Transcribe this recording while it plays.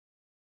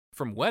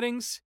From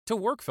weddings to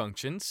work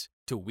functions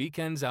to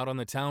weekends out on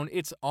the town,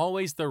 it's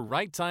always the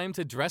right time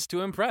to dress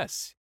to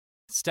impress.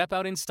 Step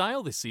out in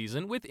style this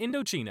season with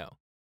Indochino.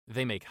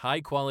 They make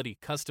high-quality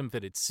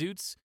custom-fitted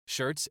suits,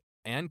 shirts,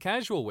 and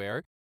casual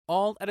wear,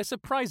 all at a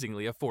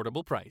surprisingly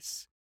affordable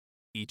price.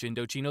 Each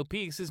Indochino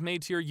piece is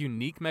made to your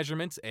unique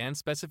measurements and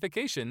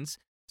specifications,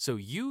 so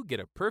you get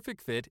a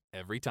perfect fit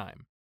every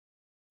time.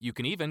 You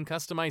can even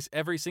customize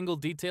every single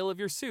detail of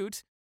your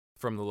suit,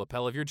 from the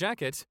lapel of your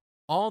jacket,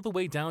 all the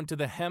way down to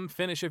the hem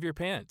finish of your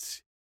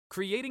pants.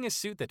 Creating a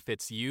suit that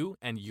fits you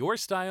and your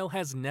style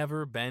has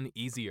never been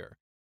easier.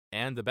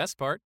 And the best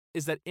part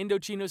is that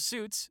Indochino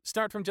suits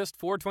start from just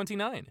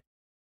 $4.29.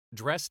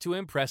 Dress to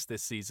impress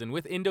this season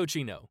with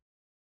Indochino.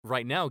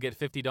 Right now, get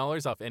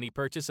 $50 off any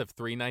purchase of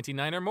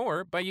 $3.99 or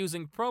more by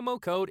using promo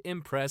code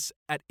IMPRESS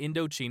at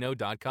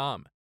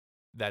Indochino.com.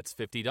 That's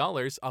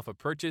 $50 off a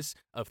purchase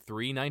of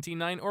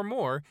 $3.99 or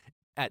more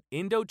at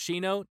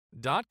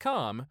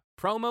Indochino.com,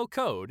 promo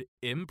code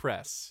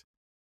IMPRESS.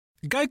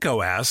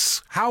 Geico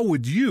asks, how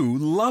would you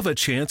love a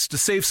chance to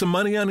save some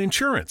money on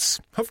insurance?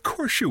 Of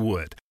course you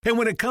would. And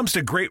when it comes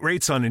to great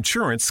rates on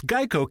insurance,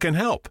 Geico can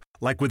help.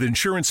 Like with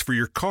insurance for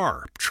your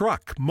car,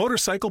 truck,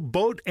 motorcycle,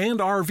 boat,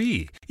 and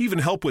RV. Even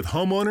help with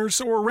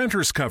homeowners or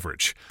renters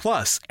coverage.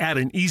 Plus, add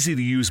an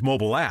easy-to-use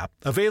mobile app,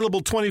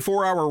 available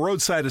 24-hour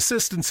roadside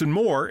assistance and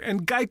more,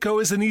 and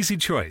Geico is an easy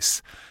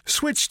choice.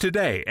 Switch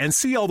today and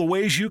see all the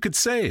ways you could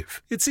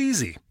save. It's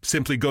easy.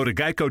 Simply go to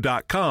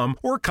geico.com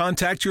or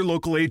contact your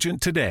local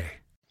agent today.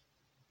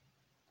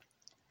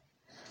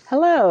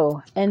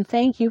 Hello, and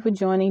thank you for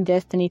joining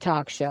Destiny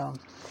Talk Show.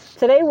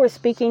 Today we're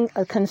speaking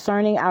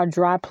concerning our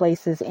dry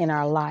places in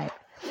our life.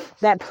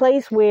 That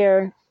place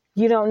where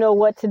you don't know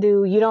what to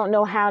do, you don't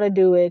know how to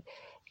do it,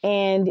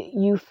 and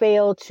you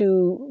fail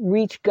to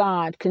reach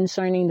God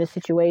concerning the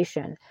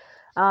situation.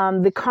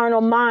 The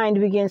carnal mind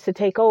begins to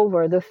take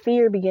over. The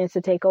fear begins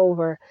to take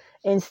over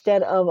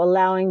instead of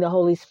allowing the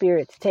Holy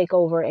Spirit to take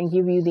over and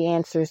give you the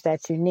answers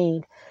that you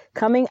need.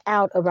 Coming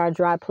out of our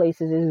dry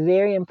places is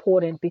very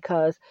important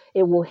because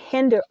it will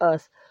hinder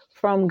us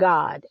from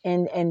God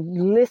and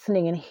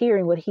listening and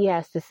hearing what he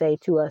has to say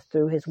to us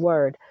through his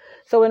word.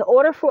 So in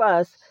order for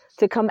us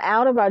to come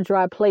out of our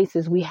dry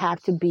places, we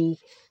have to be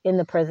in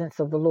the presence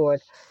of the Lord.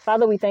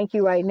 Father, we thank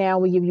you right now.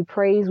 We give you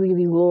praise, we give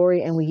you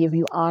glory, and we give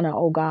you honor,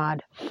 oh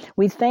God.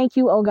 We thank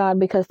you, oh God,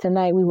 because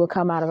tonight we will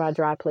come out of our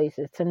dry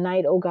places.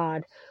 Tonight, oh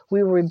God,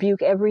 we will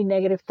rebuke every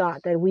negative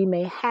thought that we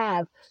may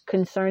have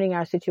concerning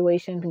our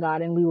situation,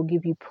 God, and we will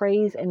give you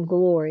praise and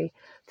glory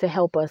to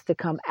help us to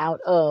come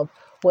out of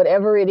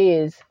whatever it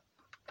is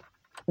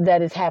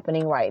that is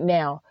happening right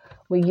now.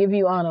 We give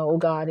you honor, oh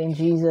God, in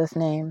Jesus'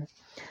 name.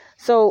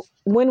 So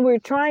when we're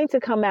trying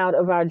to come out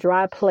of our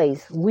dry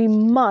place, we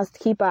must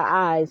keep our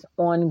eyes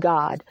on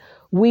God.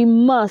 We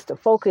must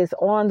focus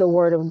on the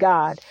word of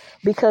God,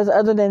 because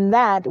other than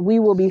that, we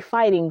will be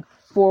fighting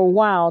for a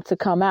while to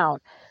come out,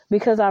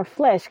 because our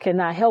flesh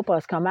cannot help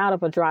us come out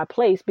of a dry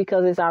place,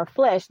 because it's our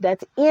flesh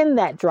that's in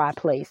that dry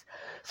place.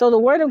 So the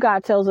word of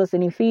God tells us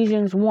in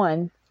Ephesians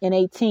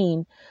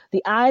 1:18,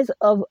 the eyes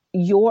of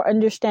your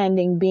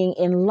understanding being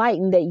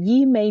enlightened, that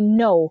ye may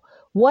know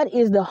what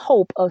is the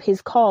hope of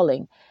his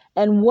calling,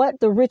 and what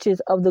the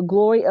riches of the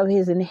glory of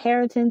his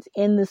inheritance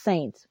in the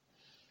saints,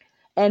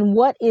 and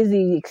what is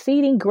the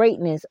exceeding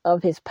greatness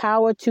of his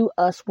power to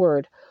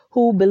usward,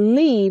 who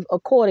believe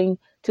according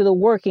to the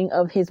working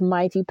of his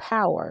mighty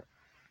power,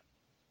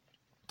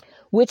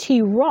 which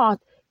he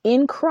wrought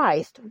in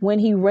Christ when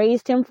he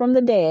raised him from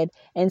the dead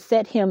and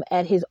set him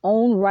at his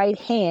own right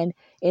hand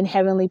in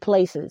heavenly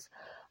places,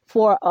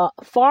 for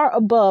far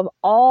above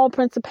all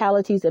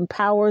principalities and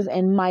powers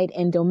and might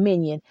and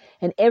dominion,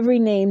 and every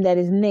name that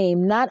is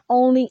named, not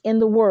only in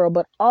the world,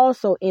 but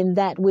also in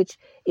that which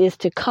is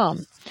to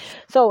come.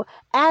 So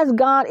as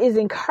God is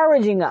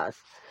encouraging us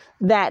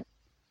that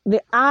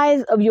the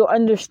eyes of your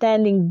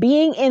understanding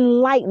being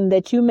enlightened,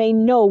 that you may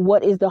know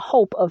what is the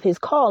hope of his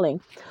calling.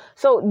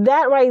 So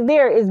that right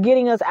there is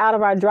getting us out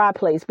of our dry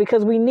place,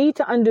 because we need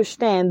to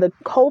understand the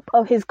hope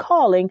of his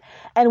calling,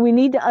 and we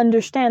need to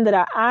understand that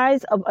our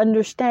eyes of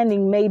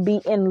understanding may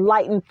be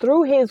enlightened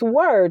through his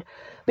word,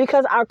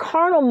 because our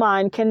carnal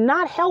mind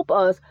cannot help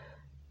us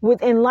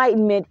with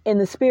enlightenment in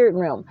the spirit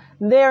realm.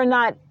 They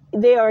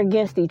are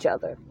against each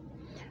other.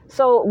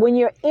 So when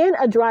you're in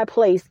a dry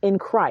place in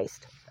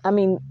Christ,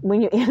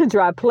 when you're in a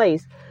dry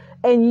place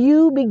and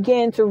you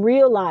begin to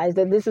realize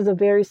that this is a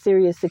very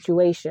serious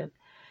situation,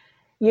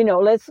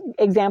 let's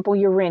example,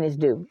 your rent is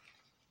due.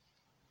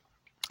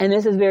 And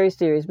this is very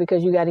serious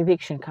because you got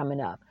eviction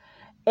coming up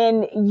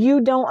and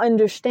you don't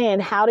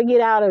understand how to get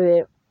out of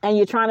it. And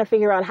you're trying to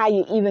figure out how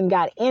you even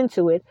got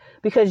into it,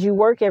 because you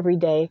work every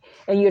day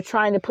and you're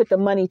trying to put the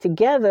money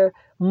together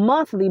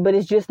monthly, but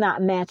it's just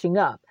not matching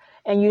up.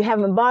 And you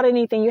haven't bought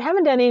anything. You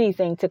haven't done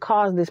anything to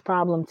cause this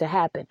problem to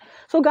happen.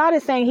 So God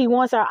is saying he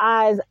wants our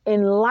eyes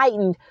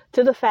enlightened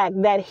to the fact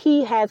that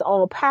he has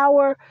all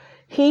power.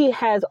 He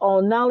has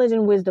all knowledge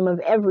and wisdom of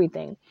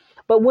everything.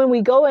 But when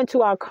we go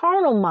into our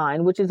carnal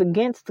mind, which is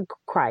against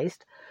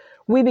Christ,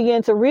 we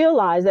began to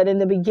realize that in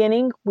the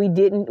beginning, we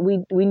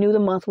knew the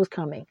month was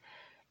coming.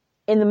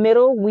 In the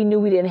middle, we knew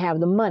we didn't have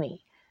the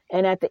money.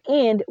 And at the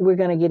end, we're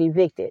going to get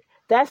evicted.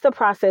 That's the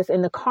process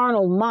in the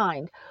carnal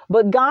mind.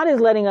 But God is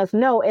letting us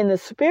know in the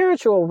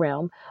spiritual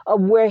realm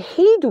of where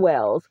he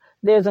dwells,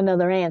 there's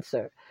another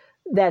answer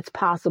that's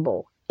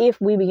possible if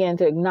we begin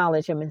to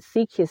acknowledge him and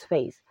seek his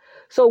face.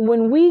 So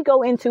when we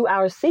go into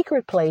our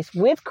secret place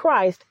with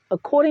Christ,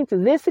 according to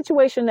this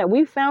situation that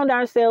we found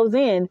ourselves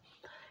in,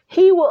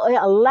 he will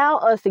allow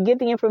us to get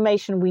the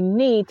information we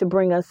need to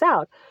bring us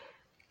out.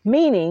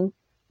 Meaning,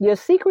 your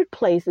secret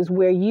place is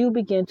where you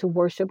begin to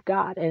worship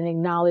God and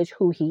acknowledge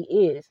who he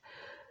is.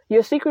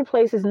 Your secret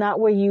place is not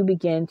where you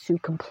begin to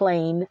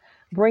complain,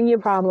 bring your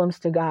problems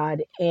to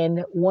God,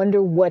 and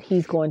wonder what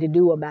he's going to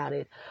do about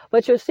it.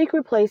 But your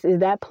secret place is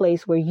that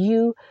place where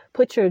you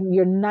put your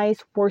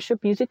nice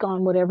worship music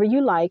on, whatever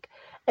you like,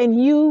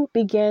 and you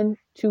begin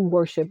to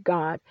worship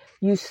God.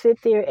 You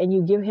sit there and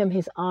you give him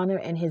his honor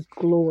and his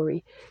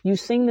glory. You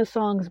sing the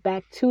songs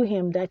back to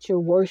him that you're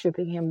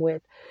worshiping him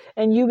with.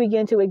 And you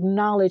begin to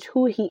acknowledge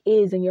who he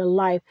is in your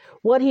life,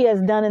 what he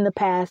has done in the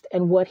past,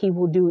 and what he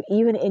will do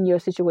even in your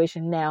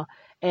situation now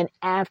and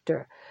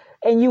after.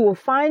 And you will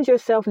find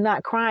yourself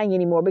not crying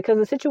anymore, because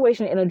the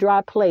situation in a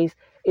dry place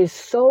is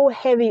so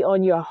heavy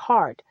on your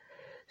heart,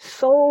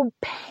 so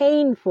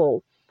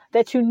painful,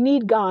 that you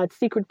need God's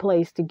secret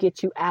place to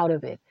get you out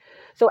of it.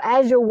 So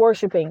as you're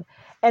worshiping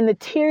and the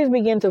tears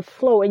begin to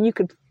flow and you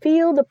could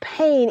feel the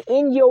pain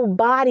in your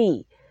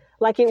body,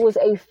 like it was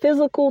a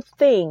physical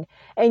thing,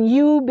 and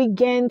you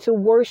begin to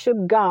worship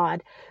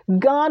God,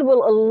 God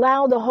will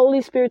allow the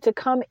Holy Spirit to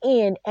come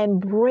in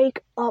and break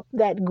up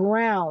that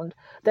ground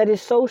that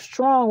is so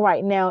strong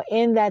right now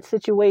in that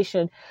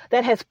situation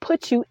that has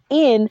put you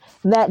in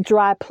that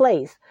dry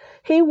place.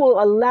 He will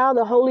allow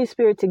the Holy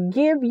Spirit to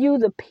give you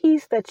the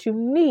peace that you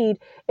need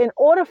in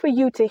order for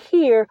you to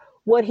hear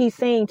what he's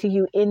saying to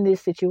you in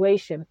this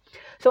situation.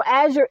 So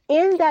as you're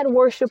in that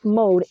worship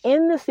mode,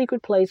 in the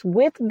secret place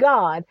with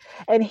God,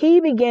 and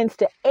he begins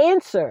to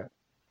answer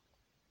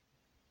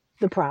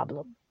the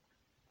problem.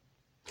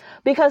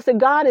 Because the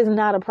God is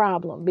not a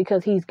problem,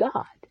 because he's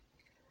God.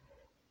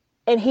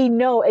 And he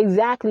knows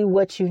exactly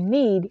what you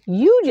need.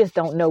 You just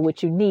don't know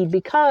what you need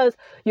because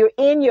you're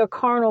in your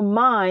carnal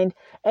mind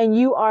and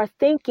you are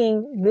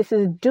thinking this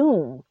is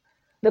doom.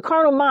 The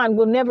carnal mind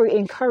will never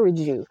encourage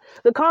you.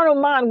 The carnal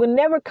mind will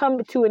never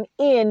come to an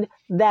end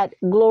that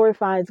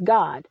glorifies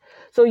God.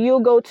 So you'll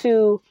go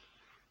to,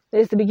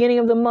 it's the beginning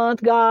of the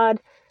month,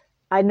 God,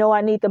 I know I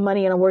need the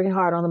money and I'm working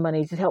hard on the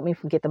money. Just help me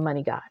get the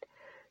money, God.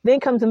 Then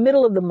comes the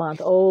middle of the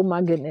month. Oh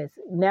my goodness.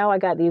 Now I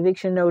got the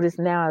eviction notice.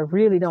 Now I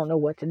really don't know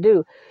what to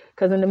do.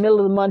 Because in the middle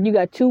of the month, you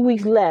got 2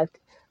 weeks left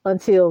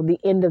until the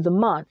end of the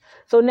month.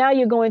 So now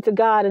you're going to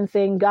God and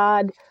saying,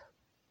 God,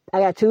 I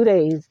got 2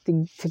 days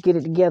to get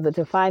it together,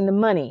 to find the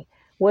money.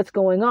 What's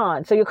going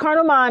on? So your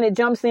carnal mind, it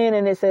jumps in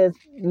and it says,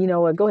 you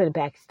know what, go ahead and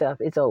pack your stuff.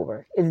 It's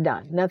over. It's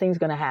done. Nothing's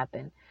going to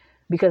happen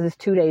because it's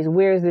 2 days.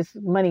 Where is this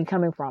money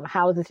coming from?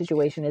 How is the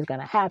situation is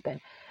going to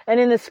happen? And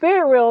in the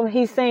spirit realm,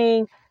 he's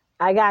saying,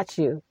 I got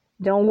you.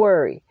 Don't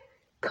worry.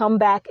 Come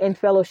back and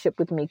fellowship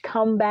with me.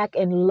 Come back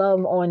and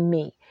love on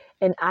me.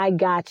 And I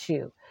got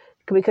you.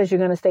 Because you're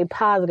going to stay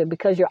positive,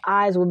 because your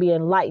eyes will be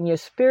enlightened. Your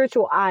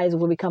spiritual eyes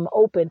will become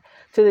open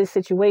to this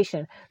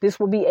situation. This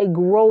will be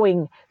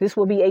this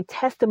will be a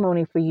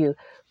testimony for you.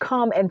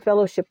 Come and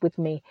fellowship with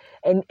me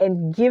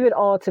and give it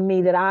all to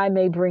me that I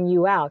may bring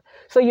you out.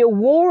 So you're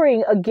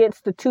warring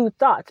against the two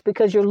thoughts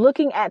because you're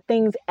looking at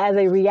things as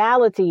a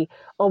reality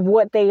of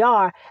what they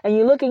are. And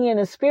you're looking in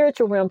a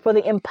spiritual realm for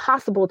the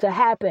impossible to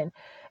happen.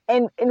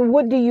 And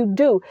what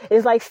do?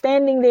 It's like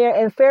standing there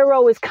and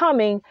Pharaoh is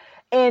coming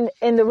and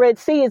the Red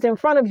Sea is in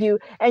front of you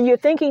and you're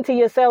thinking to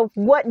yourself,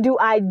 what do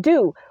I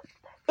do?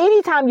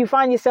 Anytime you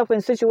find yourself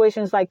in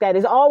situations like that,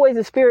 it's always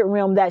the spirit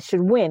realm that should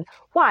win.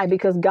 Why?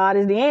 Because God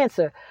is the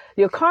answer.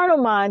 Your carnal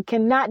mind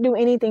cannot do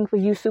anything for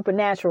you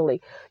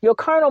supernaturally. Your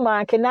carnal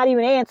mind cannot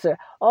even answer.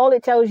 All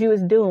it tells you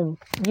is doom.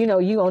 You know,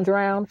 you're going to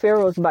drown.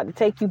 Pharaoh's about to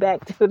take you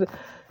back to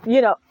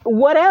the,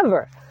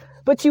 whatever.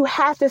 But you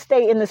have to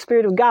stay in the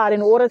spirit of God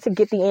in order to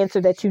get the answer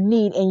that you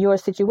need in your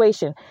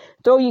situation.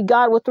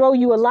 God will throw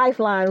you a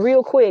lifeline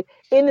real quick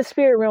in the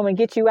spirit realm and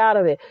get you out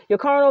of it. Your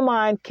carnal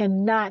mind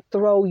cannot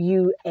throw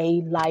you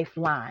a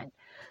lifeline.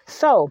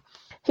 So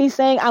he's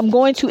saying, I'm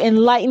going to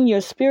enlighten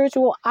your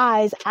spiritual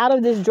eyes out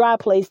of this dry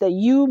place that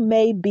you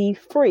may be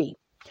free.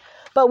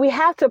 But we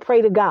have to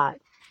pray to God.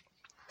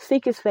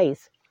 Seek his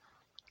face.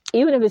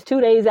 Even if it's 2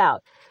 days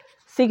out,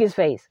 seek his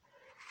face.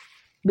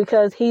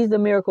 Because he's the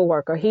miracle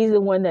worker. He's the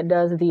one that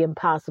does the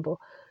impossible.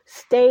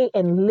 Stay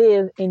and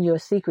live in your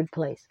secret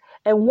place.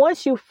 And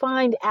once you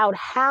find out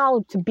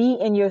how to be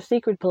in your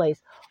secret place,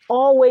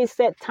 always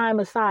set time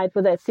aside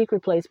for that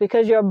secret place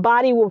because your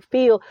body will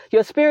feel,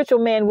 your spiritual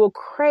man will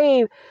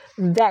crave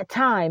that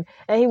time.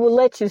 And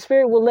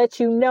spirit will let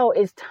you know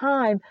it's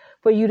time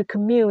for you to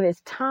commune. It's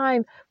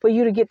time for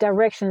you to get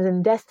directions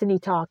and destiny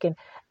talk and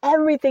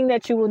Everything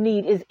that you will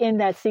need is in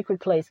that secret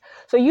place.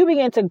 So you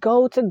begin to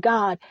go to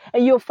God,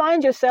 and you'll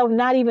find yourself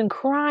not even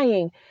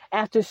crying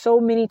after so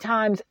many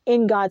times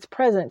in God's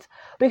presence,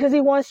 because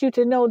he wants you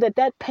to know that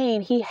that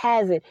pain, he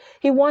has it.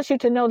 He wants you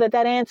to know that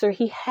that answer,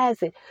 he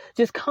has it.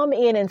 Just come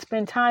in and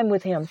spend time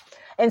with him.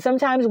 And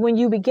sometimes when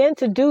you begin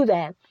to do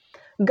that,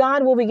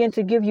 God will begin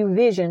to give you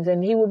visions,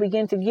 and he will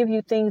begin to give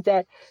you things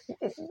that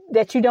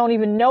you don't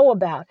even know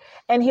about.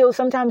 And he'll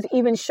sometimes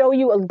even show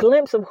you a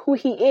glimpse of who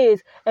he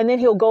is, and then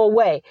he'll go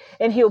away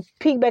and he'll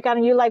peek back out,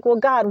 and you're like, well,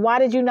 God, why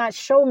did you not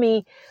show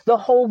me the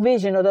whole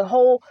vision or the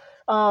whole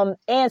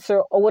answer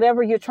or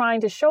whatever you're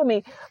trying to show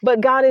me? But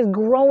God is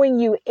growing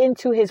you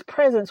into his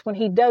presence when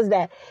he does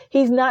that.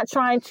 He's not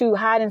trying to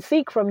hide and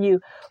seek from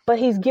you, but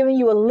he's giving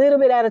you a little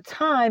bit at a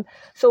time.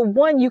 So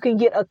one, you can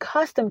get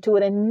accustomed to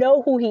it and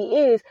know who he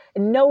is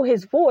and know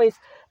his voice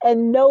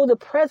and know the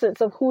presence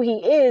of who he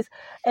is.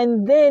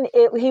 And then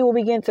he will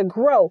begin to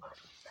grow.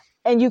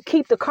 And you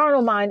keep the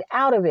carnal mind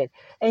out of it,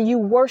 and you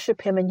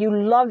worship him and you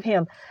love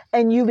him,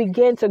 and you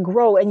begin to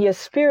grow, and your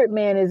spirit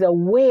man is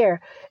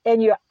aware,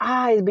 and your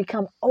eyes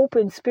become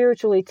open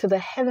spiritually to the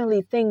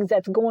heavenly things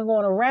that's going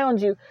on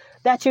around you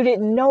that you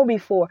didn't know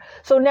before.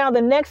 So now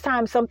the next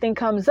time something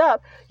comes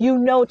up, you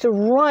know to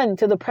run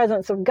to the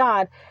presence of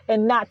God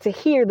and not to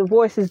hear the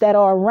voices that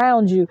are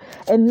around you,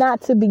 and not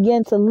to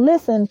begin to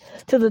listen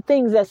to the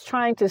things that's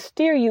trying to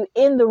steer you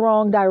in the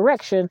wrong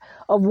direction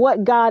of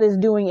what God is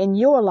doing in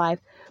your life.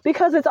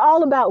 Because it's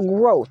all about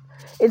growth.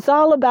 It's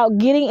all about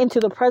getting into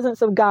the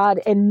presence of God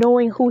and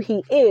knowing who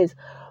he is.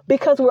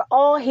 Because we're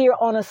all here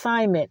on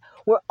assignment.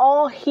 We're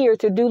all here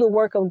to do the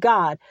work of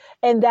God.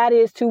 And that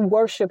is to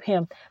worship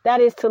him.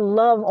 That is to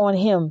love on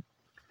him.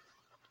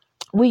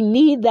 We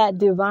need that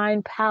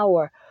divine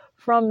power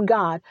from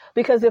God.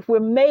 Because if we're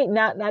made,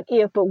 not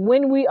if, but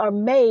when we are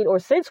made, or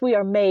since we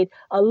are made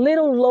a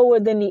little lower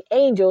than the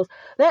angels,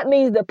 that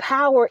means the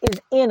power is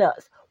in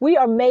us. We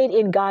are made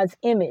in God's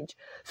image.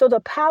 So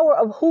the power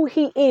of who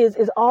he is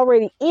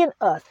already in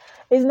us.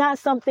 It's not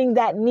something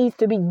that needs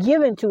to be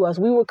given to us.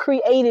 We were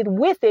created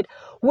with it,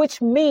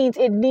 which means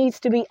it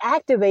needs to be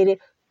activated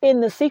in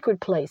the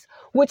secret place,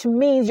 which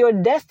means your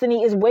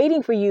destiny is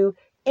waiting for you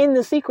in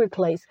the secret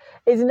place.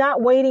 It's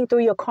not waiting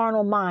through your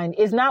carnal mind.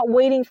 It's not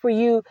waiting for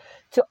you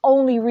to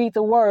only read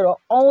the word or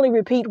only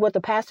repeat what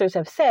the pastors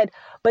have said,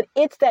 but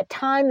it's that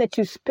time that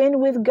you spend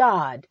with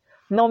God,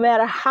 no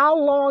matter how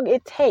long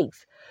it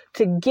takes,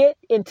 to get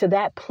into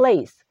that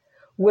place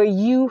where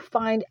you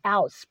find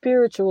out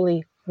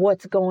spiritually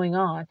what's going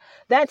on.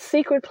 That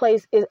secret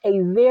place is a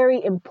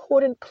very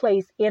important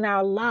place in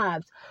our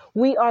lives.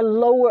 We are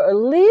lower, a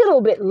little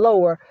bit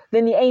lower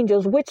than the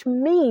angels, which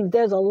means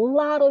there's a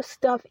lot of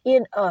stuff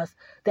in us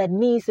that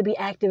needs to be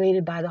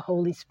activated by the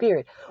Holy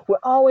Spirit. We're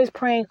always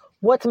praying,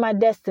 what's my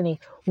destiny?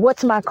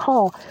 What's my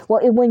call?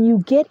 Well, when you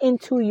get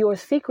into your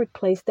secret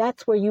place,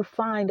 that's where you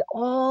find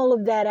all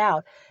of that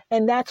out.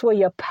 And that's where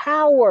your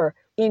power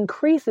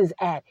increases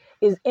at,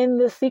 is in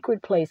the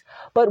secret place.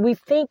 But we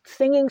think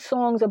singing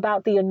songs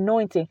about the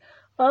anointing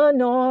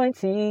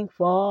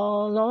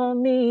fall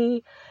on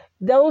me,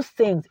 those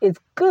things is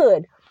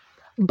good,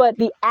 but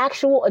the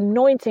actual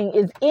anointing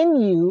is in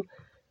you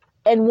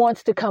and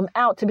wants to come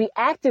out to be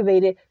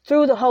activated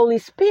through the Holy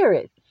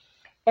Spirit.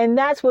 And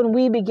that's when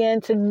we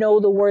begin to know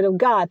the word of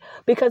God,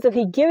 because if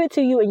he give it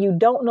to you and you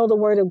don't know the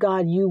word of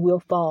God, you will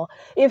fall.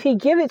 If he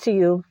give it to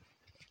you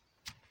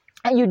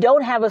and you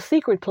don't have a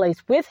secret place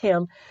with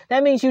him,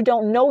 that means you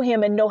don't know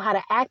him and know how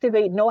to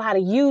activate, know how to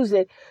use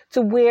it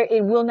to where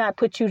it will not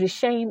put you to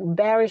shame,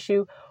 embarrass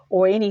you,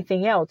 or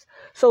anything else.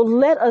 So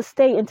let us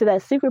stay into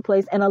that secret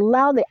place and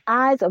allow the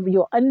eyes of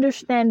your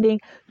understanding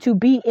to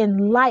be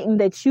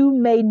enlightened, that you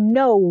may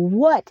know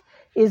what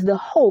is the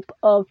hope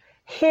of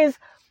his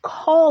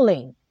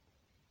calling.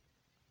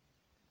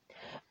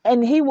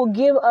 And he will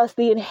give us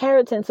the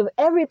inheritance of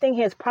everything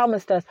he has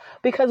promised us,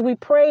 because we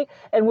pray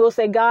and we'll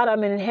say, God,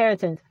 I'm an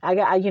inheritance. I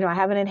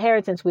have an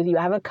inheritance with you.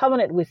 I have a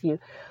covenant with you.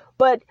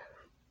 But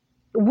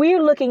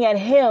we're looking at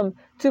him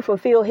to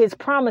fulfill his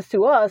promise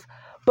to us.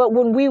 But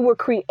when we were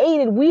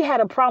created, we had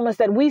a promise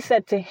that we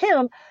said to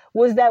him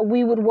was that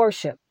we would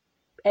worship,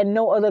 and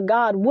no other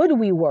God would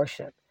we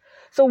worship.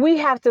 So we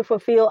have to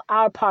fulfill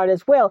our part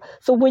as well.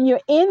 So when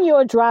you're in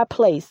your dry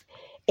place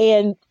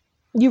and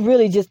you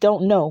really just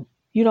don't know,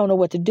 you don't know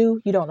what to do,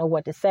 you don't know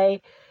what to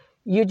say,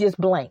 you're just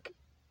blank.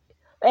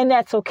 And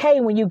that's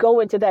okay. When you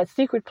go into that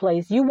secret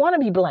place, you want to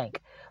be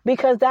blank,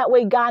 because that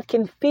way God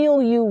can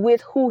fill you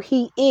with who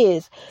he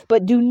is.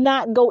 But do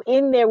not go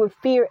in there with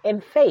fear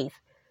and faith.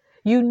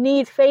 You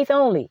need faith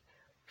only.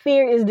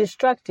 Fear is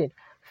destructive.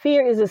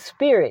 Fear is a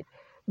spirit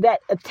that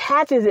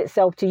attaches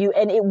itself to you,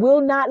 and it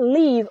will not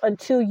leave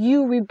until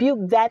you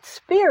rebuke that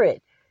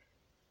spirit.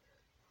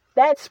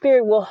 That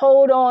spirit will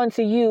hold on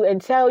to you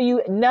and tell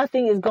you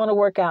nothing is going to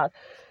work out.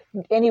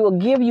 And he will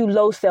give you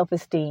low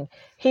self-esteem.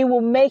 He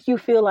will make you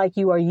feel like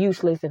you are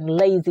useless and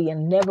lazy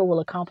and never will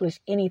accomplish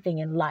anything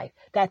in life.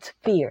 That's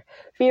fear.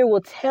 Fear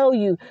will tell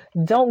you,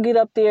 don't get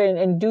up there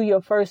and do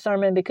your first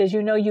sermon because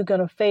you know you're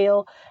going to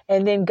fail.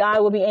 And then God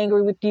will be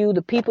angry with you.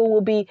 The people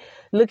will be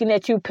looking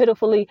at you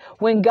pitifully.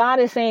 When God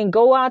is saying,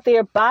 go out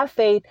there by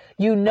faith,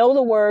 you know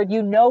the word,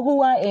 you know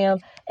who I am,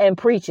 and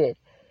preach it.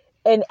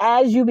 And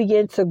as you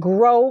begin to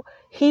grow,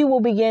 he will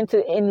begin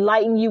to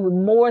enlighten you with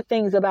more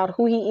things about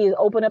who he is.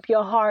 Open up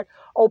your heart,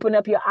 open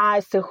up your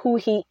eyes to who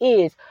he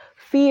is.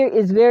 Fear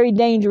is very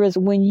dangerous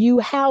when you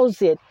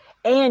house it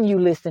and you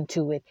listen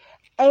to it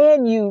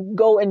and you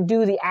go and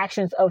do the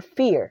actions of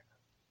fear.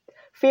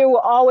 Fear will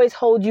always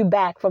hold you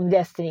back from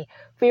destiny.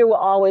 Fear will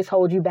always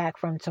hold you back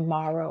from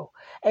tomorrow.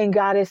 And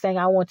God is saying,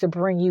 I want to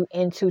bring you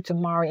into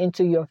tomorrow,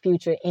 into your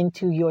future,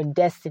 into your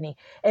destiny.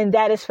 And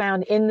that is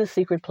found in the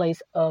secret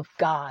place of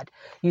God.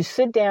 You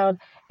sit down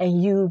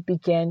and you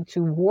begin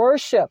to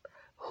worship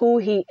who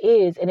he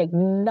is and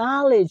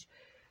acknowledge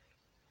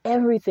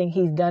everything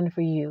he's done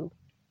for you.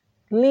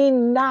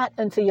 Lean not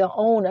unto your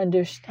own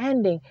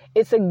understanding.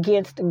 It's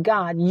against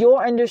God.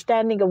 Your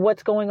understanding of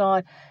what's going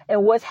on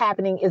and what's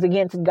happening is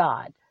against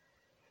God.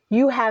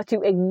 You have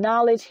to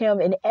acknowledge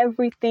him in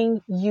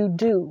everything you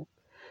do.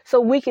 So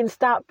we can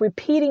stop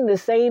repeating the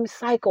same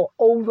cycle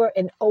over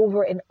and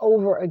over and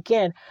over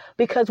again.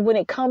 Because when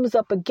it comes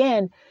up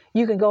again,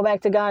 you can go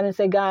back to God and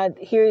say, God,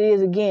 here it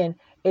is again.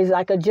 It's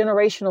like a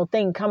generational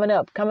thing coming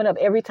up.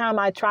 Every time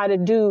I try to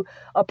do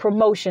a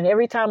promotion,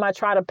 every time I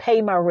try to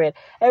pay my rent,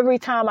 every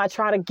time I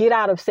try to get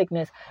out of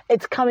sickness,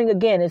 it's coming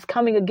again. It's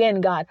coming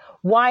again, God.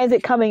 Why is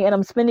it coming? And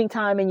I'm spending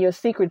time in your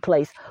secret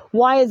place.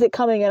 Why is it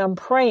coming? And I'm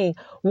praying.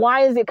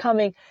 Why is it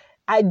coming?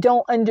 I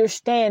don't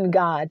understand,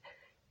 God.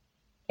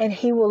 And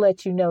he will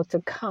let you know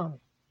to come,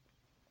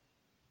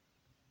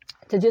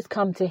 to just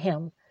come to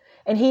him.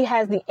 And he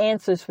has the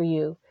answers for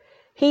you.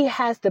 He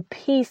has the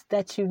peace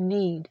that you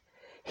need.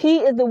 He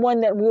is the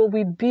one that will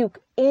rebuke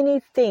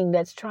anything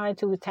that's trying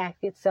to attach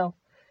itself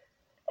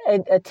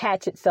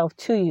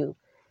to you.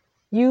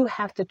 You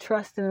have to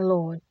trust in the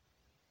Lord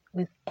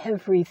with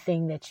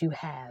everything that you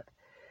have.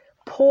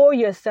 Pour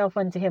yourself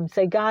unto him.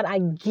 Say, God, I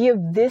give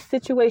this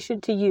situation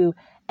to you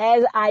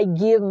as I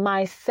give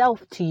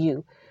myself to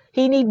you.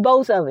 He needs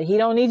both of it. He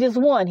don't need just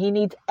one. He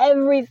needs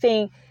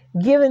everything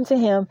given to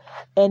him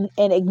and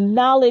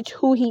acknowledge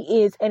who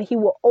he is. And he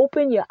will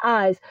open your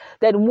eyes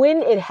that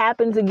when it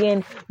happens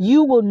again,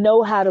 you will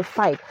know how to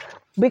fight.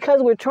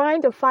 Because we're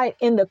trying to fight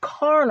in the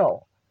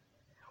carnal.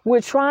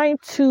 We're trying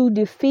to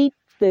defeat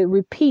the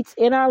repeats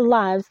in our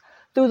lives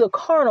through the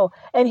carnal.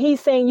 And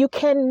he's saying you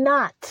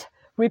cannot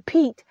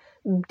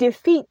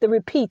defeat the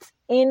repeats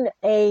in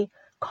a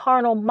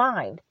carnal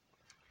mind.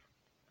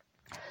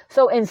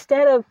 So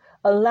instead of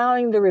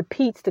allowing the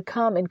repeats to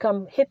come,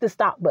 hit the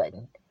stop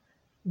button.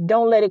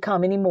 Don't let it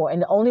come anymore.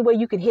 And the only way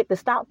you can hit the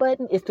stop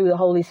button is through the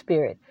Holy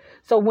Spirit.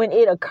 So when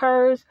it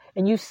occurs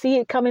and you see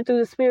it coming through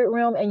the spirit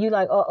realm and you're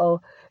like,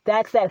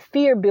 that's that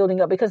fear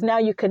building up, because now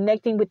you're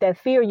connecting with that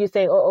fear and you're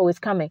saying, it's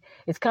coming.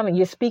 It's coming.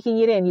 You're speaking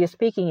it in. You're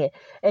speaking it.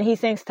 And he's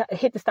saying,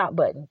 hit the stop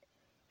button.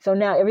 So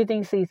now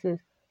everything ceases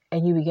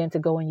and you begin to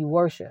go and you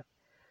worship.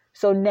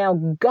 So now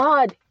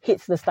God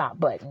hits the stop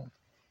button.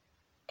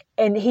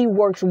 And he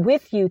works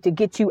with you to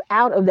get you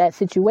out of that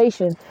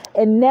situation.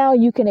 And now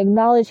you can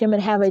acknowledge him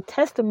and have a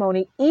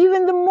testimony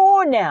even the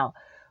more now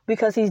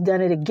because he's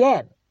done it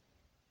again.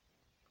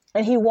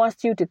 And he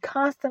wants you to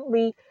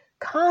constantly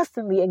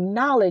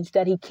acknowledge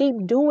that he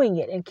keep doing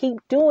it and keep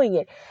doing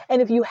it.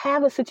 And if you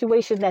have a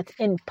situation that's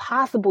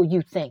impossible,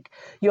 you think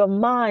your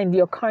mind,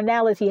 your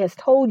carnality has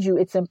told you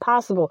it's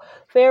impossible.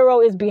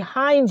 Pharaoh is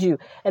behind you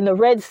and the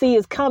Red Sea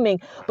is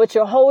coming, but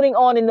you're holding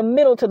on in the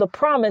middle to the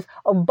promise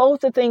of both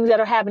the things that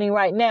are happening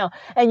right now.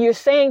 And you're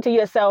saying to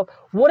yourself,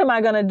 what am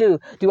I going to do?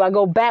 Do I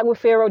go back with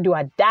Pharaoh? Do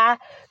I die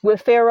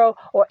with Pharaoh?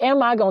 Or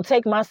am I going to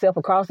take myself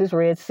across this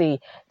Red Sea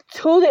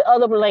to the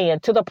other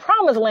land, to the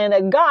promised land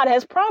that God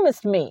has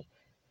promised me?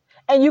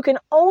 And you can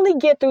only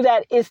get through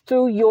that is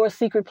through your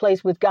secret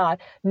place with God,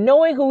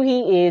 knowing who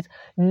he is,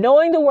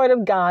 knowing the word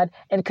of God,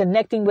 and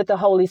connecting with the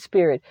Holy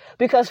Spirit.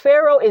 Because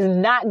Pharaoh is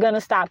not going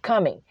to stop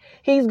coming.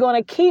 He's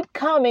going to keep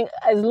coming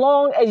as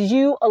long as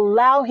you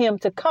allow him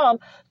to come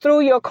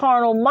through your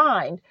carnal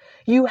mind.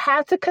 You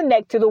have to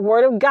connect to the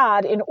word of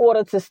God in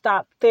order to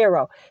stop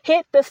Pharaoh.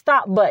 Hit the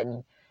stop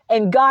button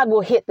and God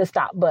will hit the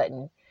stop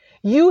button.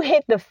 You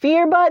hit the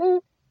fear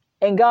button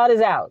and God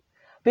is out.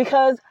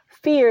 Because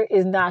fear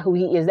is not who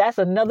he is. That's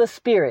another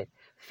spirit.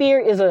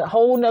 Fear is a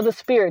whole nother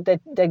spirit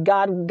that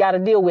God got to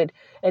deal with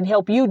and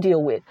help you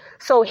deal with.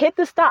 So hit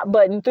the stop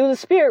button through the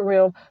spirit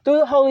realm, through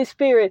the Holy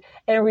Spirit,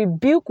 and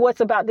rebuke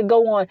what's about to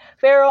go on.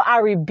 Pharaoh, I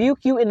rebuke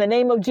you in the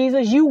name of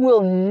Jesus. You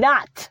will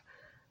not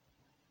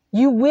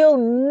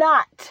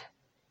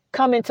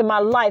come into my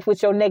life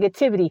with your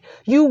negativity.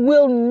 You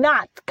will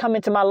not come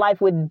into my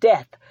life with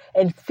death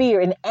and fear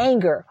and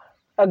anger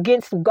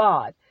against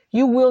God.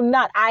 You will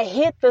not. I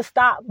hit the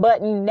stop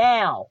button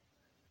now.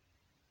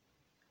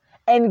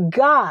 And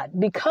God,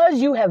 because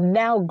you have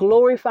now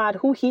glorified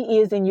who he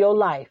is in your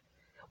life,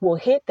 will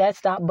hit that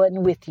stop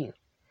button with you.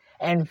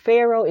 And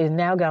Pharaoh is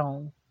now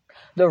gone.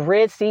 The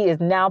Red Sea is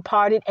now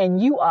parted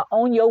and you are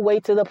on your way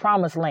to the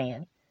promised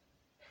land.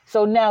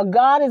 So now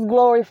God is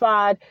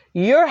glorified.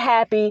 You're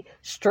happy,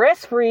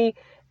 stress-free,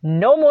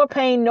 no more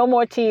pain, no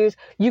more tears.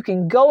 You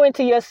can go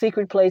into your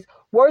secret place,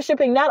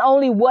 worshiping not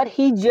only what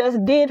he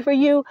just did for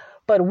you,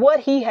 but what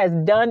he has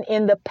done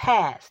in the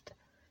past.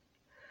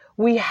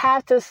 We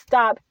have to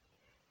stop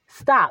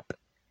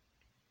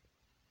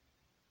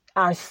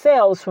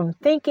ourselves from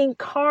thinking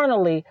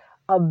carnally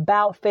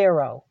about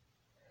Pharaoh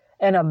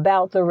and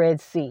about the Red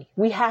Sea.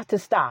 We have to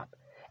stop.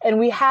 And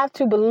we have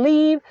to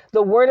believe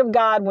the word of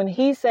God when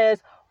he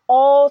says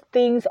all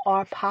things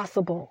are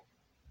possible.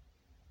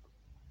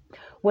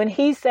 When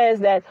he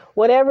says that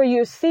whatever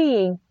you're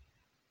seeing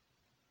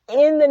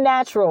in the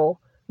natural,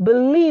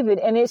 believe it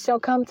and it shall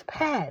come to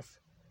pass.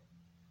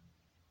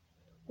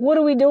 What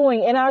are we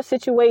doing in our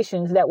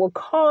situations that will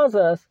cause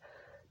us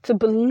to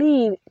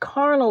believe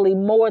carnally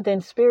more than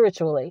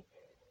spiritually?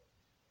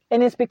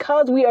 And it's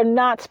because we are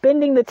not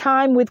spending the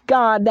time with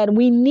God that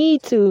we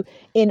need to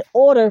in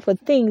order for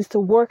things to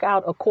work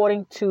out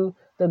according to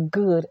the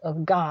good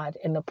of God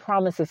and the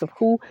promises of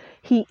who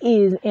he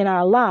is in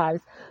our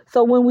lives.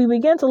 So when we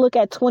begin to look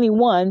at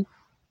 21,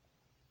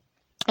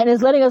 and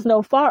it's letting us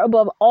know far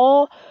above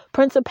all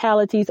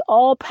principalities,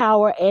 all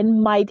power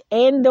and might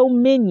and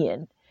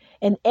dominion,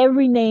 and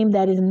every name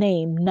that is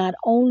named, not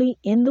only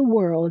in the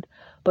world,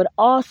 but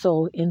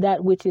also in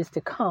that which is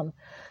to come.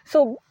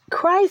 So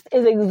Christ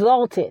is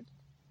exalted,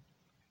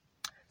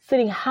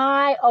 sitting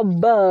high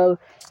above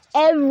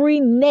every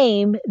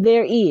name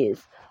there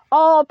is,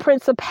 all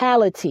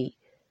principality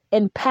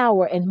and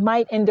power and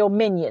might and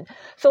dominion.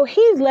 So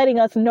he's letting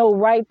us know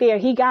right there,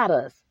 he got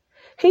us.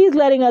 He's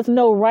letting us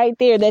know right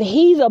there that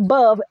he's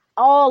above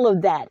all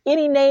of that.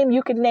 Any name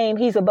you could name,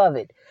 he's above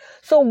it.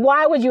 So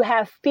why would you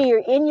have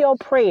fear in your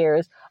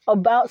prayers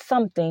about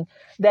something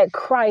that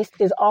Christ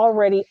is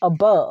already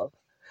above,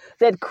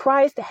 that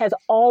Christ has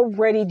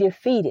already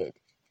defeated?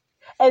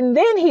 And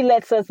then he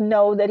lets us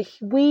know that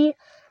we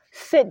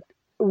sit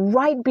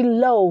right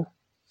below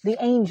the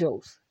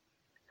angels,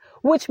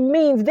 which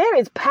means there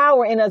is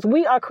power in us.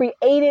 We are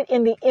created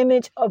in the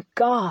image of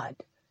God.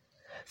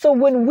 So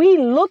when we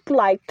look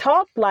like,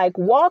 talk like,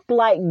 walk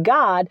like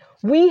God,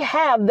 we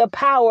have the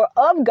power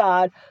of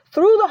God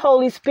through the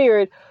Holy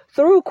Spirit,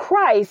 through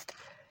Christ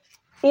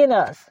in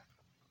us.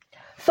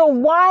 So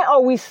why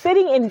are we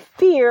sitting in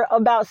fear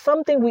about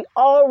something we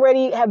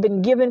already have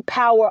been given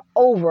power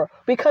over?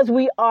 Because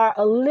we are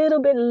a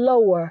little bit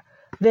lower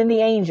than the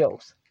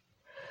angels.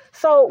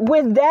 So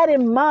with that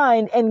in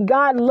mind, and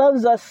God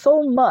loves us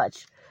so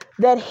much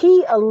that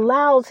he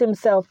allows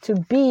himself to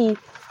be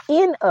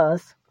in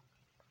us,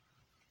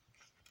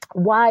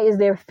 why is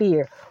there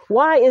fear?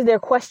 Why is there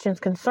questions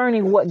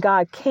concerning what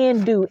God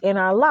can do in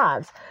our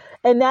lives?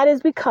 And that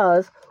is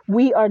because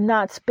we are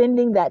not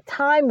spending that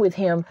time with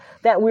him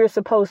that we're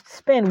supposed to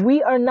spend.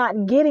 We are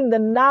not getting the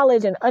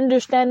knowledge and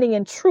understanding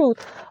and truth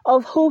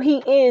of who he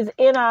is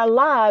in our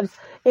lives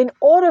in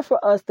order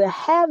for us to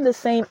have the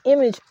same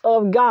image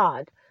of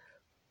God.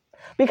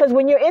 Because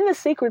when you're in the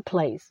secret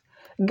place,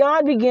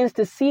 God begins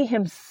to see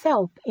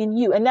himself in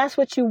you. And that's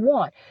what you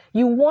want.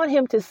 You want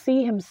him to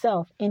see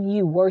himself in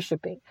you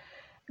worshiping,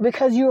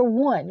 because you're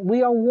one.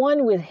 We are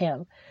one with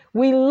him.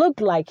 We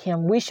look like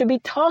him. We should be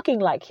talking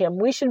like him.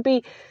 We should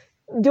be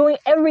doing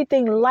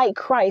everything like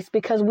Christ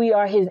because we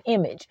are his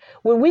image.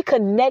 When we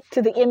connect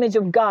to the image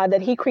of God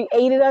that he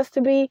created us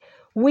to be,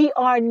 we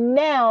are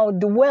now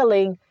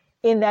dwelling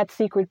in that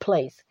secret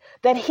place,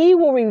 that he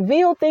will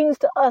reveal things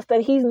to us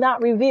that he's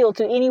not revealed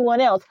to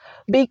anyone else,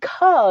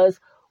 because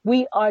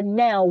we are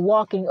now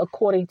walking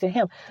according to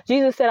him.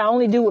 Jesus said, I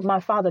only do what my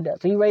Father does.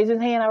 He raised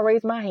his hand, I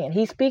raise my hand.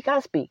 He speak, I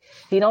speak.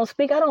 He don't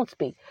speak, I don't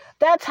speak.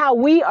 That's how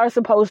we are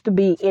supposed to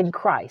be in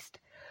Christ.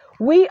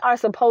 We are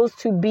supposed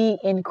to be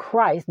in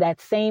Christ that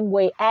same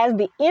way as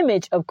the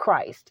image of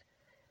Christ.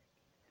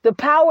 The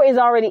power is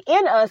already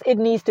in us. It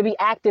needs to be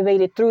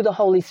activated through the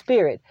Holy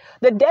Spirit.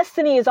 The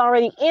destiny is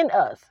already in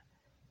us.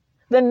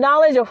 The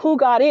knowledge of who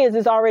God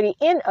is already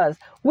in us.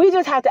 We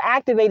just have to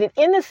activate it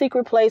in the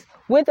secret place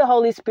with the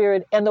Holy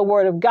Spirit and the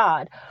Word of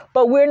God.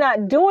 But we're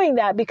not doing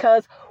that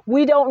because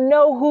we don't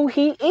know who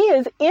he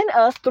is in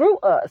us through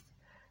us.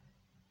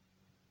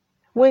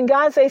 When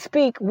God says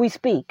speak, we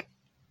speak.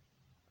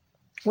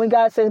 When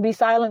God says be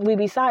silent, we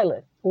be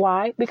silent.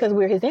 Why? Because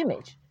we're his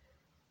image.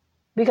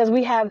 Because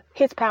we have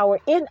his power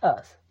in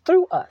us,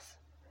 through us.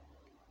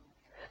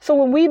 So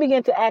when we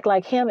begin to act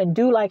like him and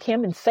do like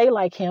him and say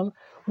like him,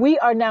 we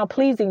are now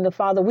pleasing the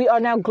Father. We are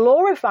now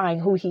glorifying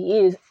who he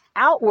is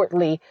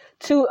outwardly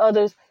to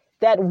others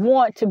that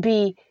want to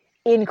be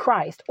in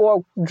Christ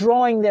or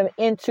drawing them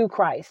into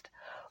Christ.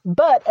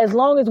 But as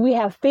long as we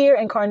have fear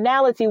and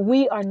carnality,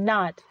 we are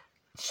not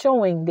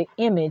showing the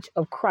image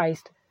of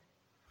Christ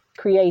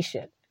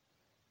creation.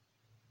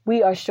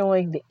 We are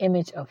showing the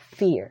image of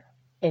fear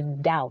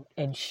and doubt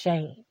and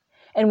shame.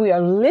 And we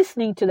are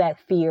listening to that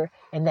fear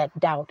and that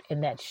doubt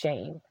and that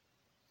shame.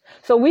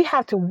 So we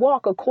have to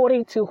walk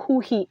according to who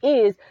he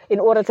is in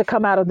order to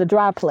come out of the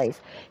dry place.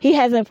 He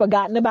hasn't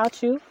forgotten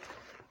about you.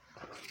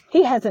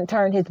 He hasn't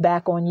turned his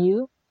back on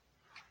you.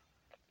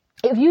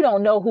 If you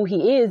don't know who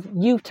he is,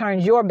 you've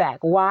turned your back.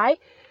 Why?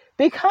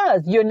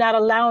 Because you're not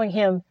allowing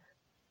him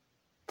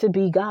to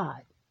be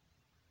God.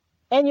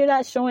 And you're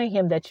not showing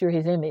him that you're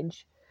his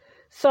image.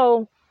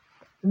 So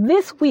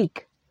this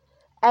week,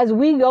 as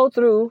we go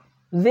through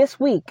this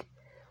week,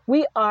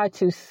 we are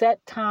to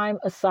set time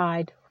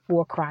aside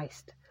for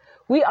Christ.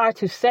 We are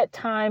to set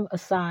time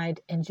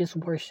aside and just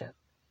worship.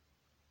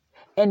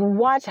 And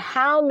watch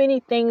how many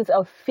things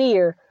of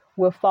fear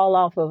will fall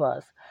off of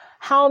us.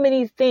 How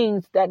many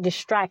things that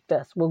distract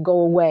us will go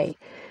away.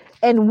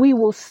 And we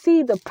will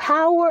see the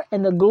power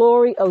and the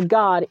glory of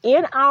God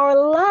in our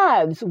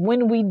lives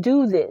when we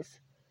do this.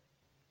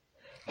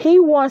 He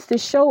wants to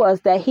show us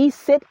that he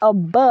sits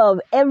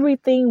above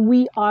everything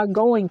we are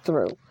going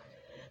through.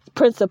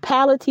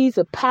 Principalities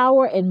of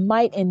power and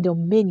might and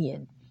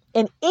dominion.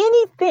 And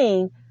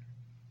anything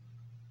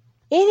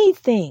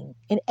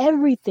and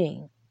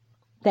everything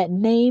that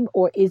name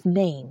or is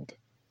named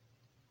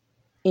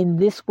in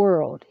this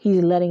world,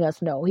 he's letting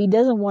us know. He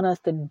doesn't want us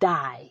to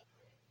die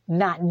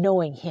not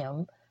knowing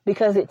him,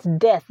 because it's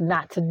death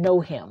not to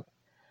know him.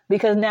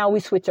 Because now we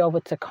switch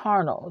over to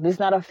carnal. This is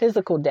not a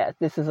physical death.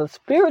 This is a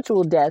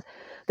spiritual death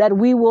that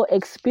we will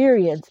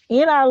experience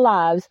in our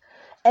lives,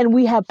 and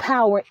we have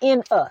power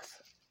in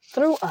us,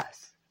 through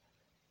us.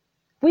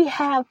 We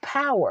have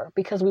power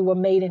because we were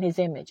made in his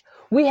image.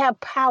 We have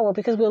power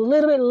because we're a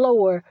little bit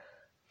lower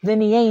than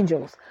the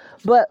angels.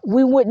 But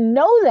we wouldn't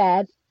know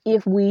that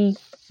if we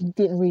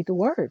didn't read the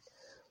word.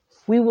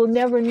 We will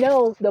never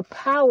know the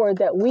power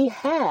that we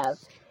have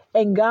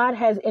and God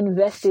has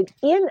invested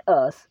in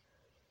us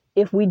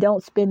if we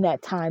don't spend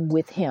that time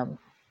with him.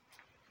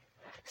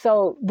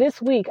 So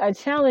this week, I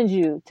challenge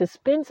you to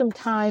spend some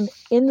time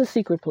in the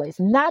secret place,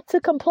 not to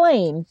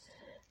complain,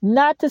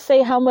 not to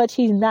say how much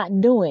he's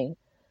not doing,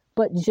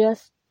 but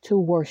just to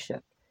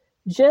worship,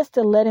 just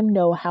to let him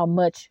know how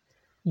much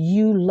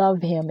you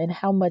love him and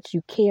how much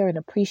you care and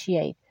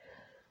appreciate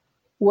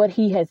what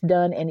he has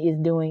done and is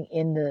doing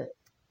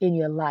in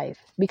your life.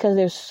 Because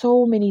there's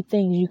so many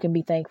things you can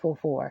be thankful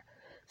for.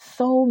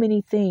 So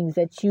many things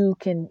that you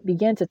can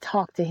begin to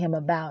talk to him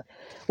about.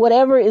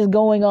 Whatever is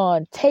going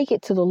on, take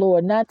it to the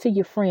Lord, not to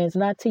your friends,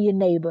 not to your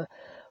neighbor,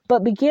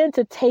 but begin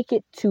to take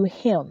it to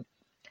him,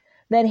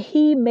 that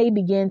he may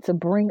begin to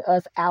bring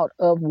us out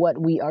of what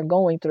we are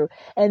going through.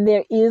 And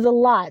there is a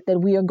lot that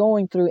we are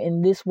going through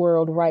in this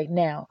world right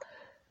now.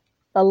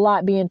 A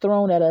lot being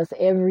thrown at us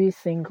every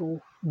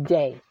single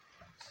day.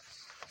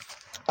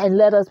 And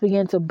let us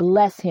begin to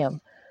bless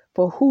him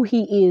for who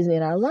he is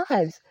in our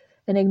lives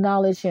and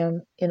acknowledge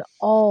him in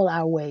all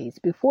our ways.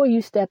 Before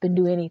you step and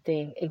do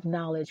anything,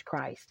 acknowledge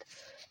Christ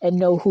and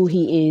know who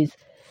he is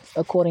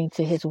according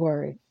to his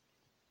word.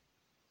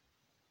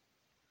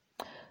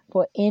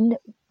 For in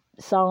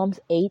Psalms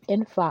 8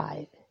 and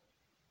 5,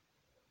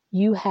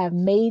 you have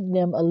made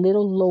them a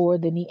little lower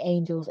than the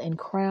angels and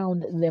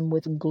crowned them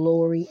with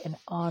glory and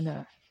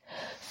honor.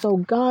 So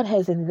God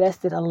has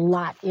invested a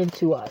lot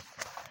into us.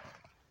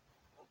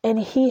 And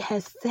he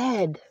has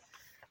said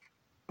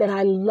that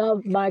I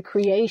love my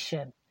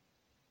creation.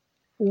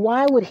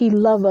 Why would he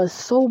love us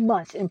so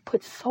much and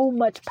put so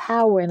much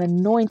power and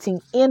anointing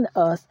in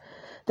us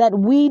that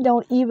we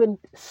don't even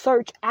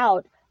search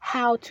out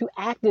how to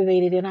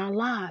activate it in our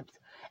lives?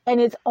 And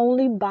it's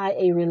only by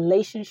a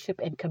relationship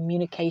and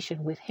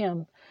communication with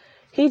him.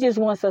 He just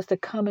wants us to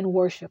come and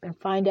worship and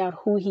find out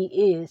who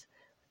he is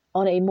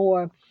on a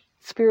more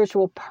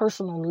spiritual,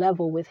 personal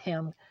level with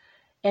him.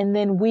 And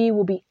then we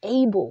will be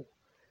able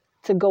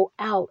to go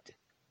out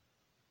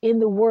in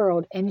the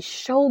world and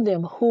show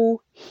them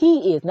who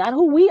he is, not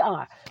who we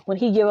are. When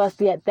he give us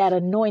that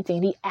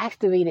anointing, he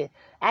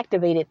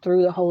activated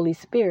through the Holy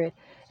Spirit,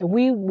 and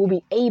we will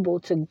be able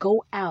to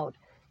go out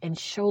and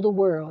show the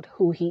world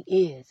who he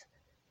is.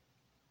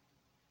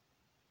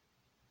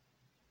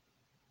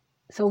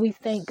 So we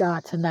thank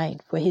God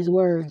tonight for his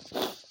word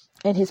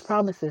and his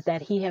promises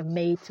that he have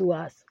made to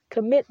us.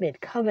 Commitment,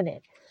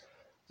 covenant.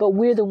 But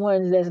we're the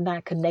ones that's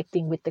not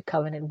connecting with the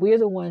covenant. We're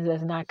the ones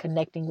that's not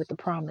connecting with the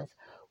promise.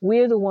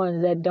 We're the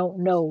ones that don't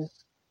know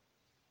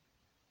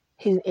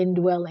his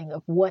indwelling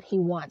of what he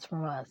wants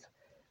from us.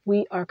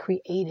 We are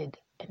created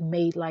and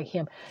made like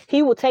him.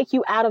 He will take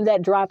you out of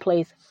that dry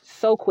place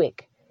so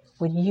quick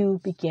when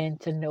you begin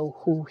to know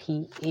who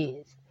he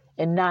is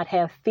and not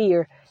have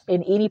fear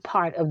in any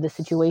part of the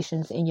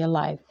situations in your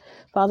life.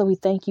 Father, we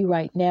thank you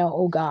right now,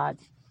 oh God.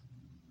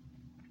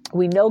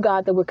 We know,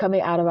 God, that we're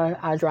coming out of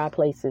our dry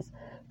places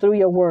through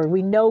your word.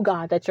 We know,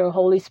 God, that your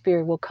Holy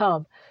Spirit will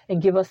come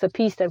and give us the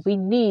peace that we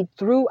need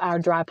through our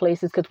dry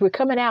places, because we're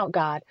coming out,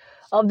 God,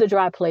 of the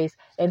dry place,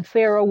 and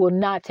Pharaoh will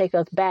not take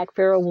us back.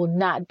 Pharaoh will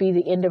not be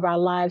the end of our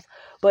lives,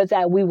 but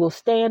that we will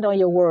stand on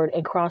your word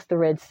and cross the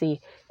Red Sea.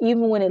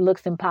 Even when it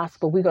looks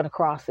impossible, we're going to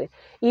cross it.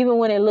 Even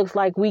when it looks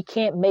like we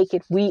can't make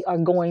it, we are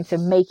going to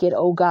make it,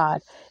 oh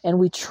God. And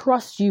we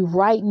trust you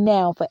right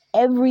now for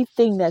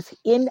everything that's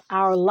in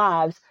our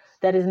lives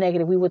that is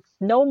negative. We will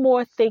no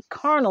more think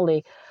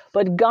carnally,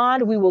 but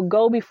God, we will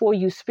go before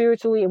you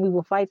spiritually, and we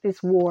will fight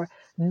this war,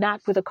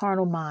 not with a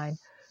carnal mind,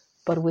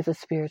 but with a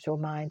spiritual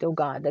mind, oh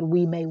God, that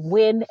we may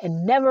win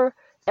and never,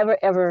 ever,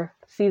 ever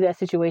see that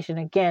situation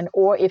again.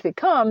 Or if it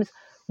comes,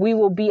 we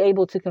will be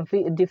able to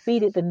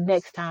defeat it the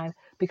next time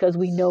because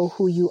we know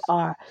who you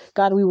are.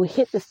 God, we will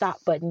hit the stop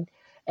button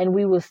and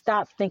we will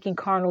stop thinking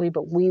carnally,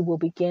 but we will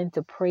begin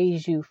to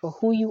praise you for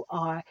who you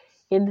are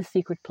in the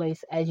secret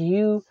place as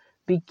you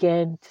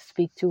begin to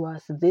speak to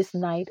us this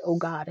night, oh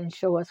God, and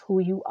show us who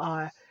you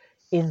are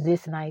in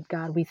this night.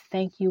 God, we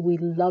thank you. We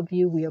love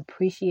you. We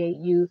appreciate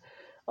you,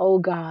 oh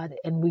God,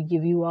 and we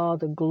give you all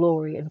the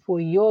glory. And for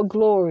your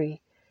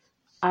glory,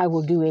 I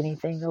will do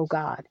anything, oh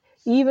God.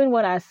 Even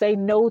when I say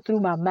no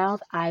through my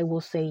mouth, I will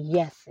say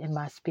yes in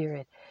my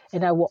spirit.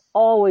 And I will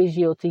always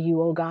yield to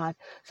you, oh God.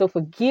 So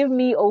forgive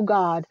me, oh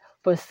God,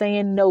 for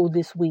saying no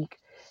this week.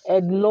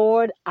 And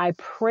Lord, I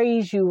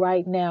praise you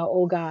right now,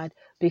 oh God,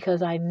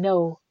 because I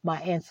know my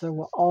answer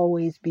will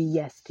always be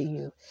yes to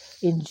you.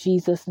 In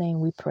Jesus' name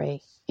we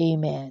pray.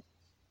 Amen.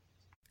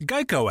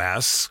 Geico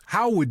asks,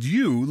 how would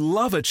you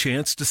love a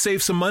chance to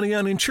save some money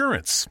on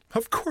insurance?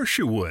 Of course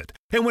you would.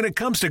 And when it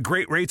comes to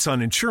great rates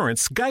on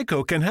insurance,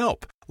 Geico can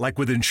help. Like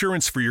with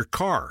insurance for your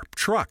car,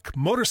 truck,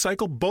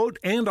 motorcycle, boat,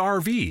 and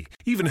RV.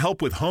 Even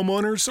help with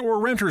homeowners or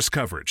renters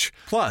coverage.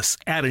 Plus,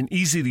 add an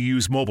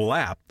easy-to-use mobile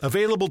app,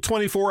 available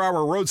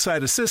 24-hour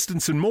roadside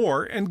assistance and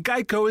more, and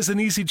Geico is an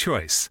easy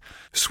choice.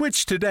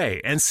 Switch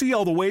today and see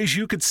all the ways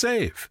you could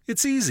save.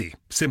 It's easy.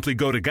 Simply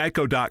go to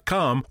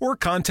geico.com or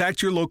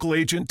contact your local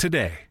agent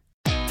today.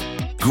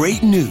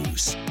 Great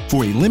news.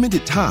 For a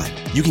limited time,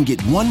 you can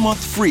get 1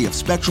 month free of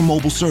Spectrum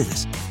Mobile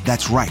service.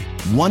 That's right,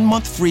 1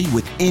 month free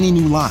with any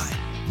new line.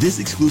 This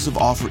exclusive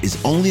offer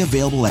is only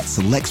available at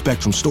select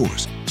Spectrum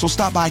stores, so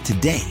stop by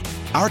today.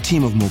 Our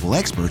team of mobile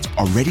experts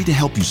are ready to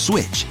help you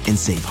switch and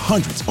save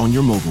hundreds on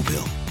your mobile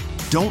bill.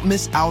 Don't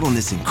miss out on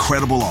this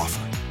incredible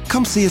offer.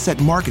 Come see us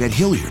at Market at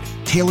Hilliard,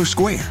 Taylor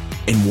Square,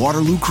 and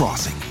Waterloo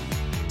Crossing.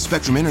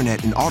 Spectrum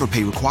Internet and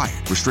autopay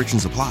required.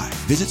 Restrictions apply.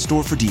 Visit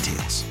store for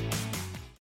details.